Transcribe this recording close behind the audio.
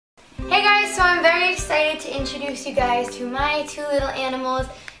guys, so I'm very excited to introduce you guys to my two little animals.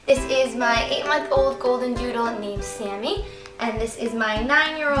 This is my 8-month-old golden doodle named Sammy, and this is my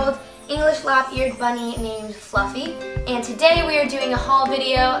 9-year-old English lop-eared bunny named Fluffy. And today we are doing a haul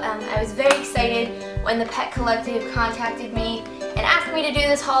video. I was very excited when the Pet Collective contacted me and asked me to do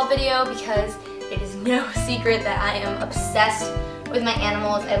this haul video because it is no secret that I am obsessed with my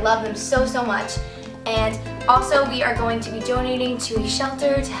animals. I love them so much. And also we are going to be donating to a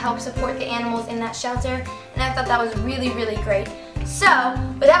shelter to help support the animals in that shelter, and I thought that was really great. So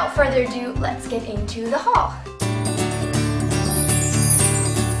without further ado, let's get into the haul.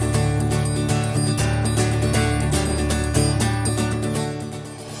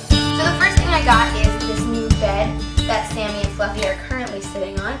 So the first thing I got is this new bed that Sammy and Fluffy are currently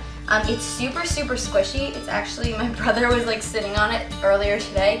sitting on. It's super squishy. It's actually, my brother was like sitting on it earlier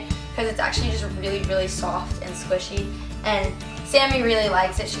today, because it's actually just really soft and squishy, and Sammy really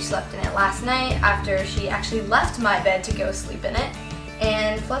likes it. She slept in it last night after she actually left my bed to go sleep in it,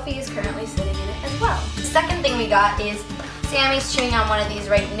 and Fluffy is currently sitting in it as well. The second thing we got is Sammy's chewing on one of these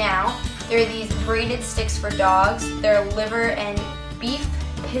right now. They're these braided sticks for dogs. They're liver and beef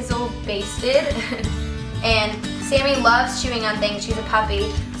pizzle basted and Sammy loves chewing on things. She's a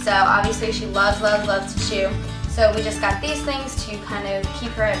puppy, so obviously she loves to chew. So we just got these things to kind of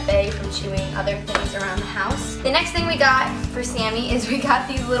keep her at bay from chewing other things around the house. The next thing we got for Sammy is we got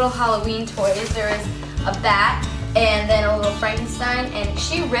these little Halloween toys. There is a bat and then a little Frankenstein, and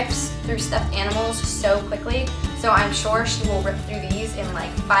she rips through stuffed animals so quickly, so I'm sure she will rip through these in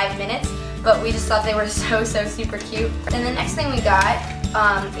like 5 minutes, but we just thought they were so super cute. And the next thing we got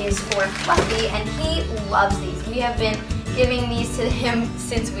is for Fluffy, and he loves these. We have been giving these to him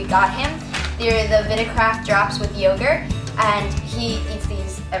since we got him. They're the Vitacraft drops with yogurt, and he eats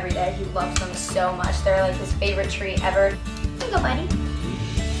these every day. He loves them so much. They're like his favorite treat ever. Here you go, buddy.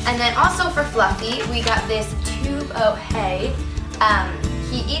 And then also for Fluffy, we got this tube of hay.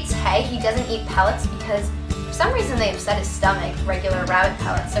 He eats hay. He doesn't eat pellets because for some reason they upset his stomach, regular rabbit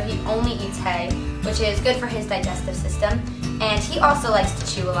pellets, so he only eats hay, which is good for his digestive system. And he also likes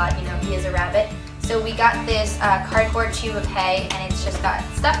to chew a lot, you know, he is a rabbit. So we got this cardboard tube of hay, and it's just got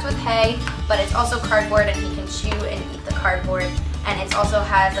stuffed with hay, but it's also cardboard, and he can chew and eat the cardboard, and it also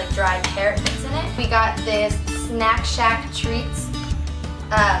has like dried carrot bits in it. We got this Snack Shack treats.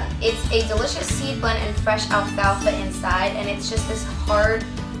 It's a delicious seed blend and fresh alfalfa inside, and it's just this hard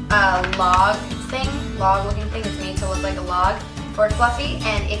log looking thing. It's made to look like a log for Fluffy,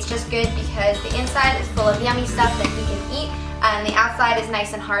 and it's just good because the inside is full of yummy stuff that he can eat, and the outside is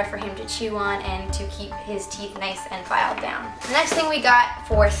nice and hard for him to chew on and to keep his teeth nice and filed down. The next thing we got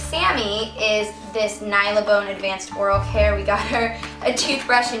for Sammy is this Nylabone Advanced Oral Care. We got her a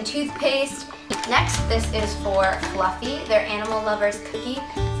toothbrush and toothpaste. Next, this is for Fluffy. They're Animal Lovers cookie,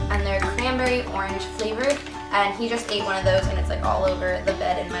 and they're cranberry orange flavored, and he just ate one of those, and it's like all over the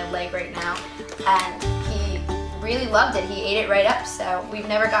bed and my leg right now, and he really loved it. He ate it right up, so we've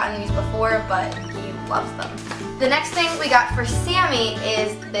never gotten these before, but he loves them. The next thing we got for Sammy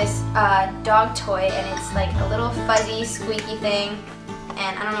is this dog toy, and it's like a little fuzzy squeaky thing,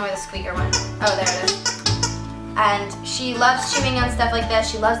 and I don't know where the squeaker went. Oh, there it is. And she loves chewing on stuff like this.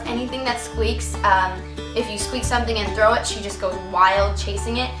 She loves anything that squeaks. If you squeak something and throw it, she just goes wild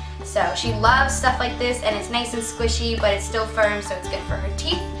chasing it. So she loves stuff like this, and it's nice and squishy, but it's still firm, so it's good for her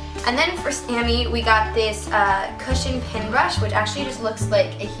teeth. And then for Sammy, we got this cushion pin brush, which actually just looks like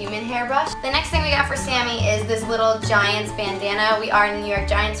a human hairbrush. The next thing we got for Sammy is this little Giants bandana. We are New York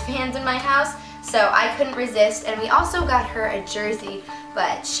Giants fans in my house, so I couldn't resist. And we also got her a jersey,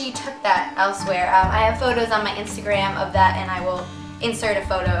 but she took that elsewhere. I have photos on my Instagram of that, and I will insert a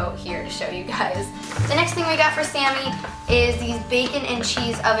photo here to show you guys. The next thing we got for Sammy is these bacon and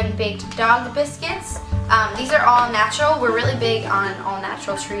cheese oven baked dog biscuits. These are all natural. We're really big on all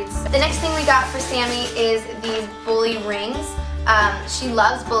natural treats. The next thing we got for Sammy is these bully rings. She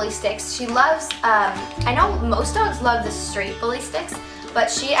loves bully sticks. She loves, I know most dogs love the straight bully sticks, but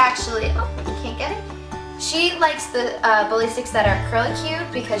she actually, oh, you can't get it? She likes the bully sticks that are curlicued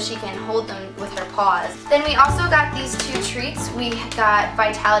because she can hold them with her paws. Then we also got these two treats. We got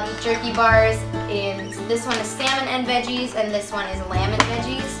Vitality jerky bars, and this one is salmon and veggies, and this one is lamb and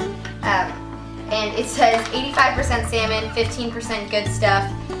veggies. And it says 85% salmon, 15% good stuff,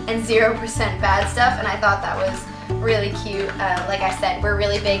 and 0% bad stuff, and I thought that was really cute. Like I said, we're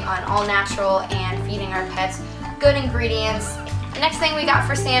really big on all natural and feeding our pets good ingredients. The next thing we got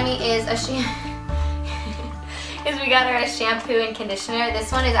for Sammy is we got her a shampoo and conditioner.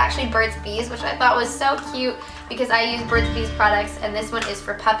 This one is actually Burt's Bees, which I thought was so cute because I use Burt's Bees products, and this one is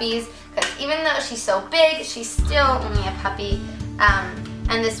for puppies because even though she's so big, she's still only a puppy.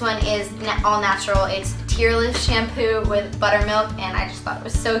 and this one is all natural. It's tearless shampoo with buttermilk, and I just thought it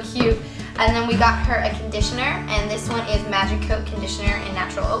was so cute. And then we got her a conditioner, and this one is Magic Coat Conditioner in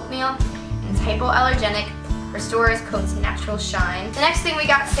Natural Oatmeal. It's hypoallergenic, restores coat's natural shine. The next thing we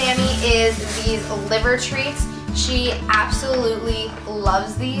got Sammy is these liver treats. She absolutely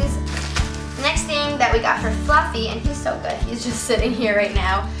loves these. The next thing that we got for Fluffy, and he's so good, he's just sitting here right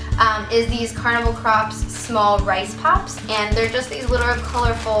now, is these Carnival Crops small rice pops, and they're just these little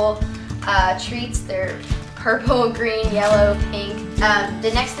colorful treats. They're purple, green, yellow, pink.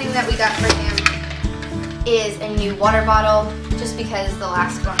 The next thing that we got for him is a new water bottle, just because the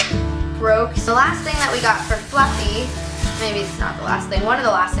last one broke. The last thing that we got for Fluffy, maybe it's not the last thing, one of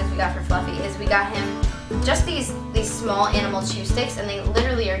the last things we got for Fluffy is we got him just these small animal chew sticks, and they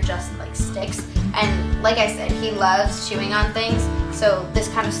literally are just like sticks. And like I said, he loves chewing on things, so this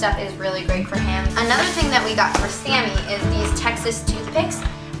kind of stuff is really great for him. Another thing that we got for Sammy is these Texas toothpicks,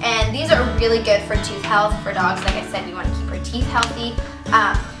 and these are really good for tooth health for dogs. Like I said, we want to keep her teeth healthy,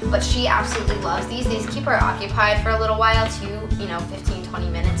 but she absolutely loves these. These keep her occupied for a little while too,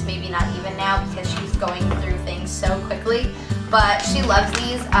 15-20 minutes, maybe not even now because she's going through things so quickly. But she loves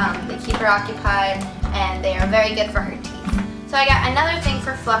these. They keep her occupied, and they are very good for her teeth. So I got another thing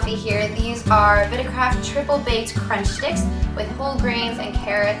for Fluffy here. These are Vitacraft Triple Baked Crunch Sticks with whole grains and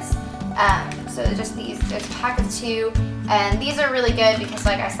carrots. So just these, there's a pack of 2, and these are really good because,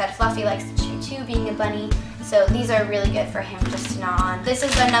 like I said, Fluffy likes to chew too, being a bunny. So these are really good for him just to gnaw on. This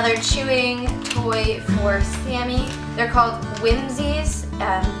is another chewing toy for Sammy. They're called Whimsies.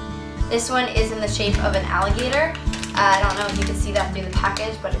 This one is in the shape of an alligator. I don't know if you can see that through the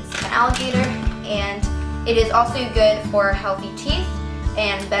package, but it's an alligator, and it is also good for healthy teeth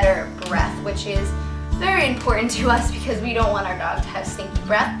and better breath, which is very important to us because we don't want our dog to have stinky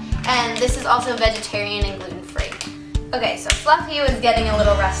breath. And this is also vegetarian and gluten-free. Okay, so Fluffy was getting a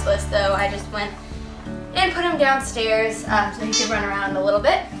little restless, so I just went and put him downstairs so he could run around a little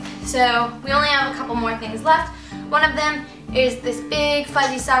bit. So we only have a couple more things left. One of them is this big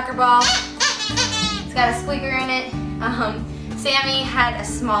fuzzy soccer ball. It's got a squeaker in it. Sammy had a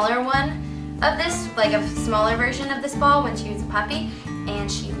smaller one of this, like a smaller version of this ball when she was a puppy,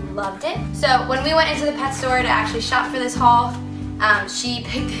 and she loved it. So when we went into the pet store to actually shop for this haul, she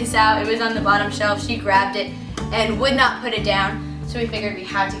picked this out. It was on the bottom shelf. She grabbed it and would not put it down, so we figured we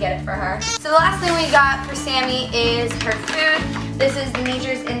had to get it for her. So the last thing we got for Sammy is her food. This is the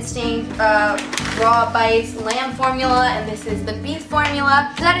Nature's Instinct Raw Bites lamb formula, and this is the beef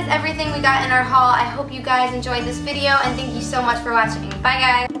formula. So that is everything we got in our haul. I hope you guys enjoyed this video, and thank you so much for watching.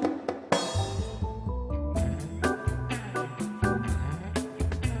 Bye guys!